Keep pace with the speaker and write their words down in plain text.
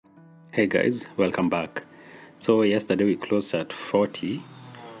Hey guys, welcome back. So yesterday we closed at 40.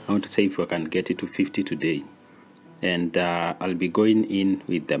 I want to see if we can get it to 50 today. And I'll be going in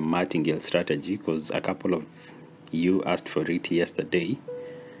with the martingale strategy because a couple of you asked for it yesterday.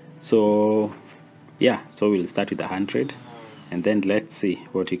 So yeah, so we'll start with 100 and then let's see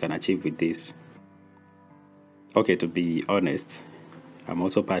what we can achieve with this. Okay, to be honest, I'm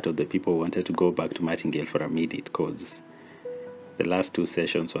also part of the people who wanted to go back to martingale for a minute because the last two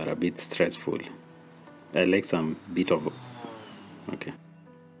sessions were a bit stressful. I like some bit of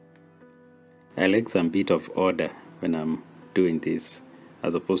order when I'm doing this,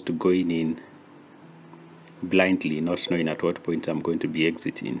 as opposed to going in blindly, not knowing at what point I'm going to be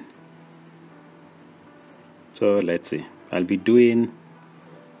exiting. So let's see. I'll be doing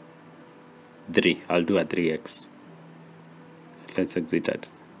 3. I'll do a 3x. Let's exit at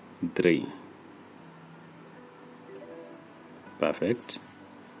 3. Perfect.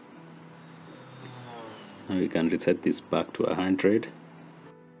 Now we can reset this back to 100.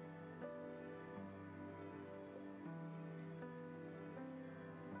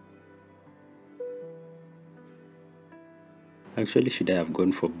 Actually, should I have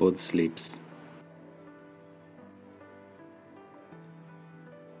gone for both sleeps?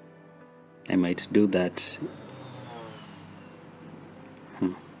 I might do that.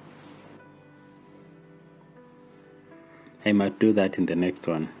 I might do that in the next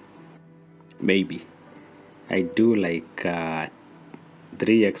one. Maybe. I do like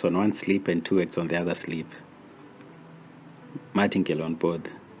 3x on one sleep and 2x on the other sleep. Martingale on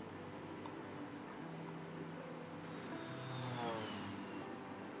both.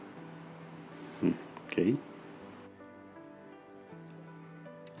 Okay.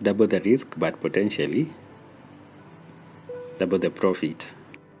 Double the risk, but potentially double the profit.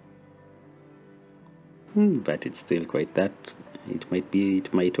 But it's still quite that. It might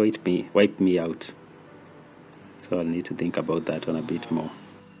wipe me out. So I'll need to think about that one a bit more.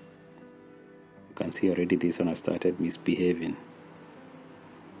 You can see already this one has started misbehaving.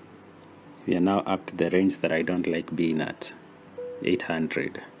 We are now up to the range that I don't like being at,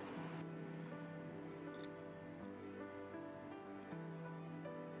 800.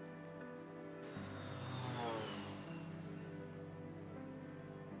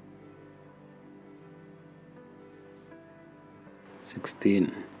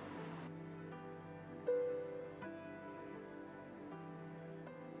 $16.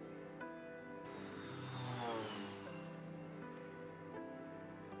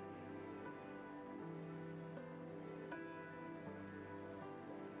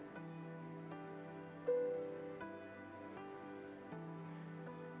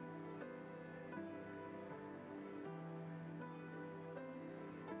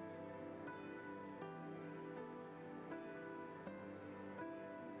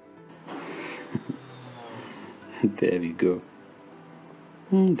 There we go.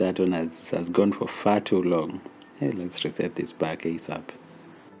 That one has gone for far too long. Hey, let's reset this back ASAP.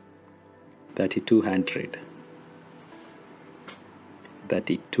 3200.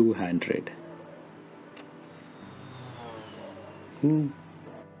 3200.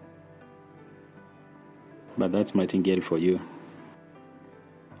 But that's martingale for you.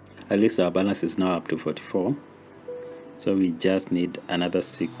 At least our balance is now up to 44. So we just need another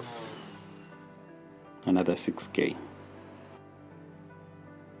 6. Another 6K.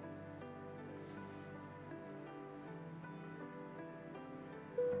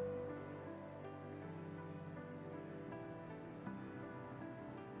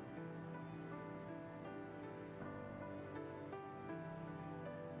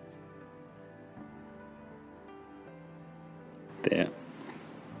 There.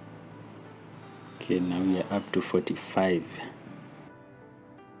 Okay, now we are up to 45.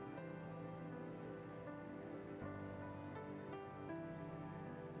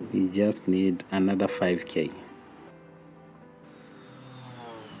 We just need another 5K.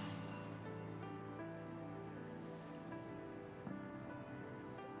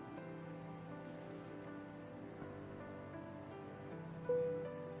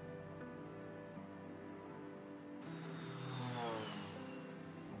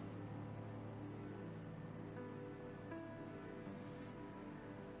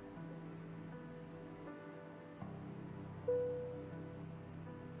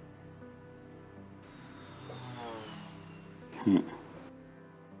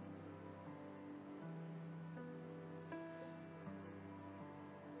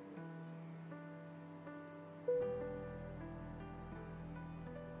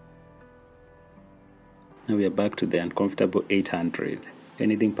 Now we are back to the uncomfortable 800.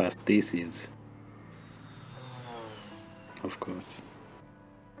 Anything past this is, of course.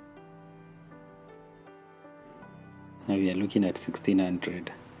 Now we are looking at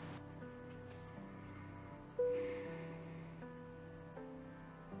 1600.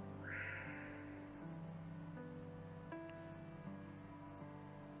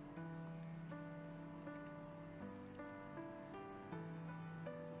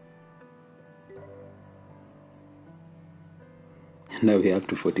 Now we have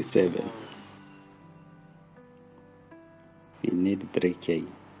to 47. We need 3k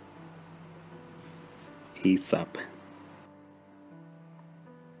ASAP.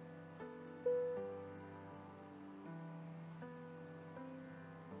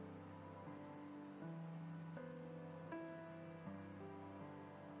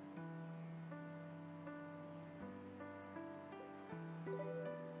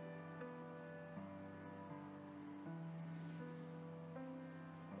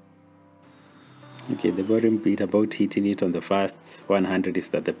 Okay, the boring bit about hitting it on the first 100 is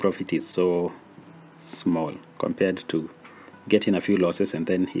that the profit is so small compared to getting a few losses and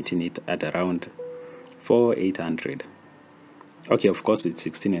then hitting it at around 4,800. Okay, of course with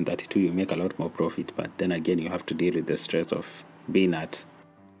 16 and 32 you make a lot more profit, but then again you have to deal with the stress of being at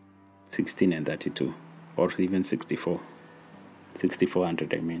 16 and 32, or even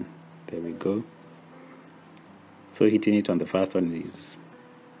 6,400 I mean. There we go. So hitting it on the first one is,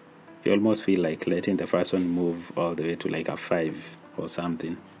 you almost feel like letting the first one move all the way to like a 5 or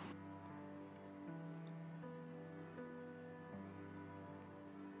something.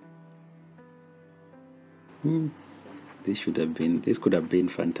 This could have been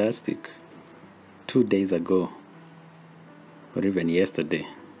fantastic 2 days ago, or even yesterday,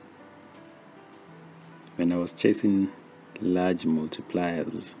 when I was chasing large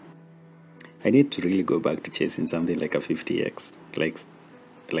multipliers. I need to really go back to chasing something like a 50x, like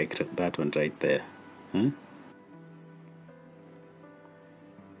that one right there.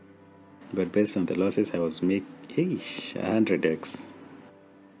 But based on the losses I was making, 100x.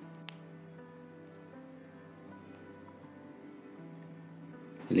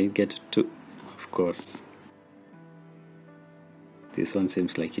 Will it get to? Of course. This one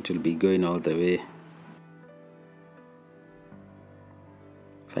seems like it will be going all the way.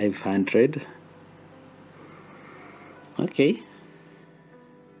 500. Okay.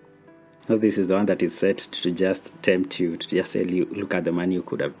 Now this is the one that is set to just tempt you, to just tell you, look at the money you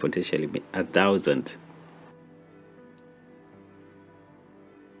could have potentially made. 1,000.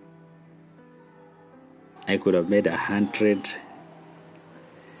 I could have made 100.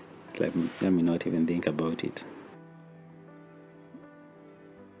 Let me not even think about it.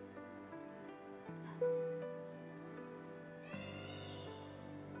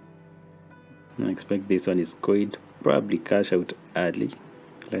 I expect this one is going to probably cash out early.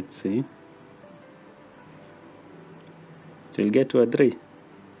 Let's see. It will get to a 3.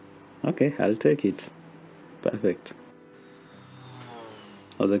 Okay, I'll take it. Perfect.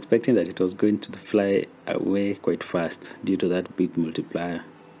 I was expecting that it was going to fly away quite fast due to that big multiplier.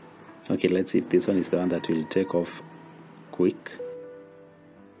 Okay, let's see if this one is the one that will take off quick.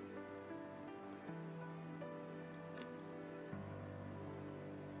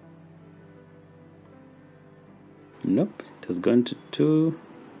 Nope, it has gone to 2.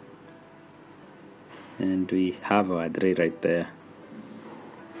 And we have our 3 right there.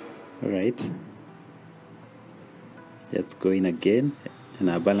 Alright. Let's go in again.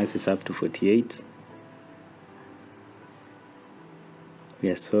 And our balance is up to 48. We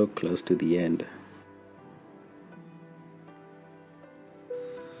are so close to the end.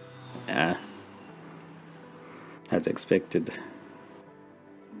 As expected.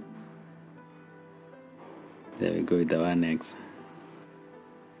 There we go with the 1x.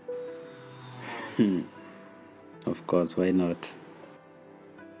 Of course, why not?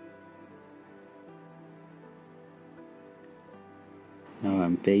 Now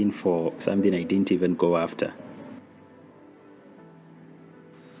I'm paying for something I didn't even go after.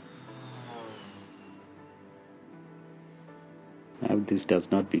 Now this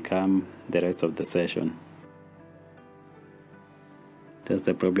does not become the rest of the session. That's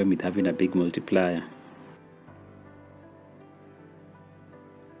the problem with having a big multiplier.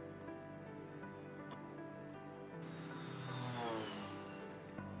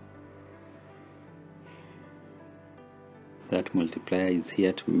 That multiplier is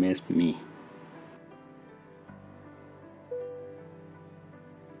here to mess me.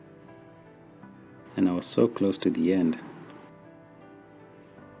 And I was so close to the end.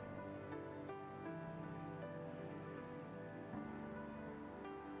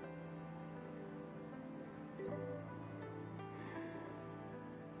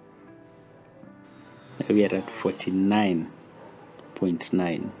 We are at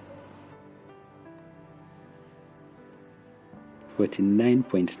 49.9.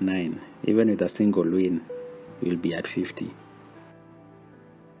 49.9. Even with a single win, we'll be at 50.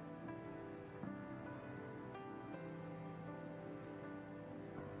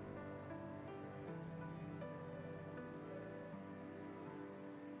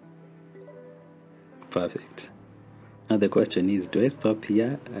 Perfect. Now the question is, do I stop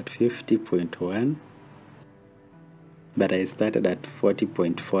here at 50.1? But I started at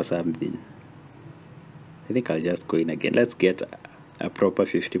 40.4 something. I think I'll just go in again. Let's get a proper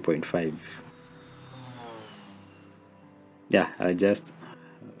 50.5. Yeah, I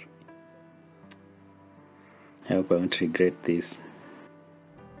hope I won't regret this.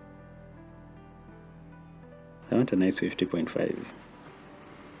 I want a nice 50.5.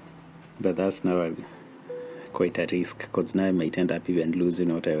 But that's now quite a risk, because now I might end up even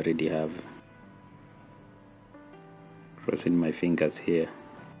losing what I already have. Crossing my fingers here.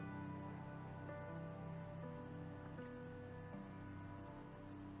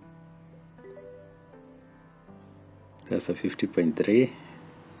 That's a 50.3.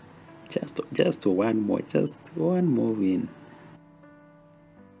 Just one more win.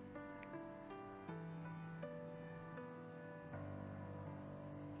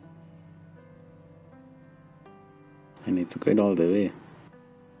 And it's going all the way.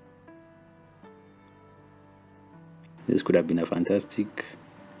 This could have been a fantastic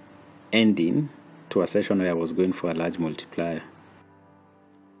ending to a session where I was going for a large multiplier.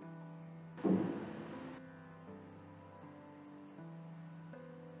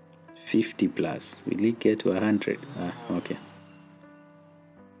 $50 plus. Will it get to 100? Okay.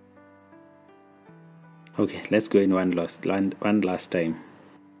 Okay, let's go in one last time.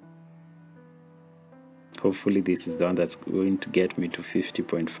 Hopefully this is the one that's going to get me to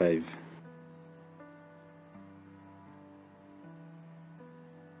 50.5.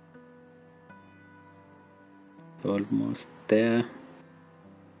 Almost there.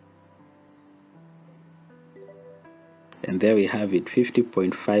 And there we have it,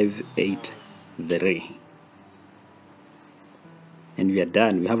 50.583. And we are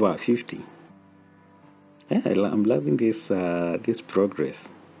done. We have our 50. Yeah, I'm loving this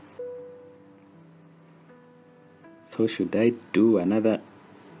progress. So should I do another?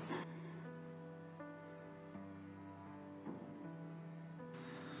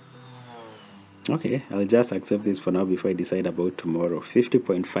 Okay, I'll just accept this for now before I decide about tomorrow.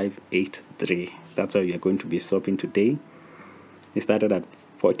 50.583. That's how we are going to be stopping today. We started at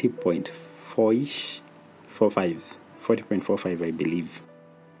 40.4-ish, 40.45, I believe.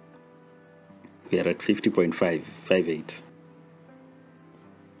 We are at 50.558.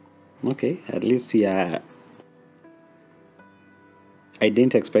 Okay, at least we are. I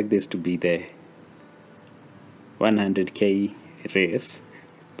didn't expect this to be the 100k race,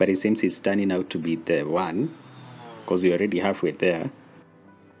 but it seems it's turning out to be the one, because we're already halfway there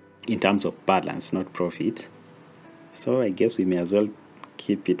in terms of balance, not profit. So I guess we may as well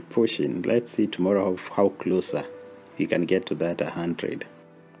keep it pushing. Let's see tomorrow how closer we can get to that 100.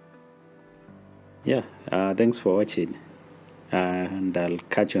 Yeah, thanks for watching, and I'll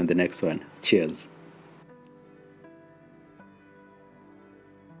catch you on the next one. Cheers.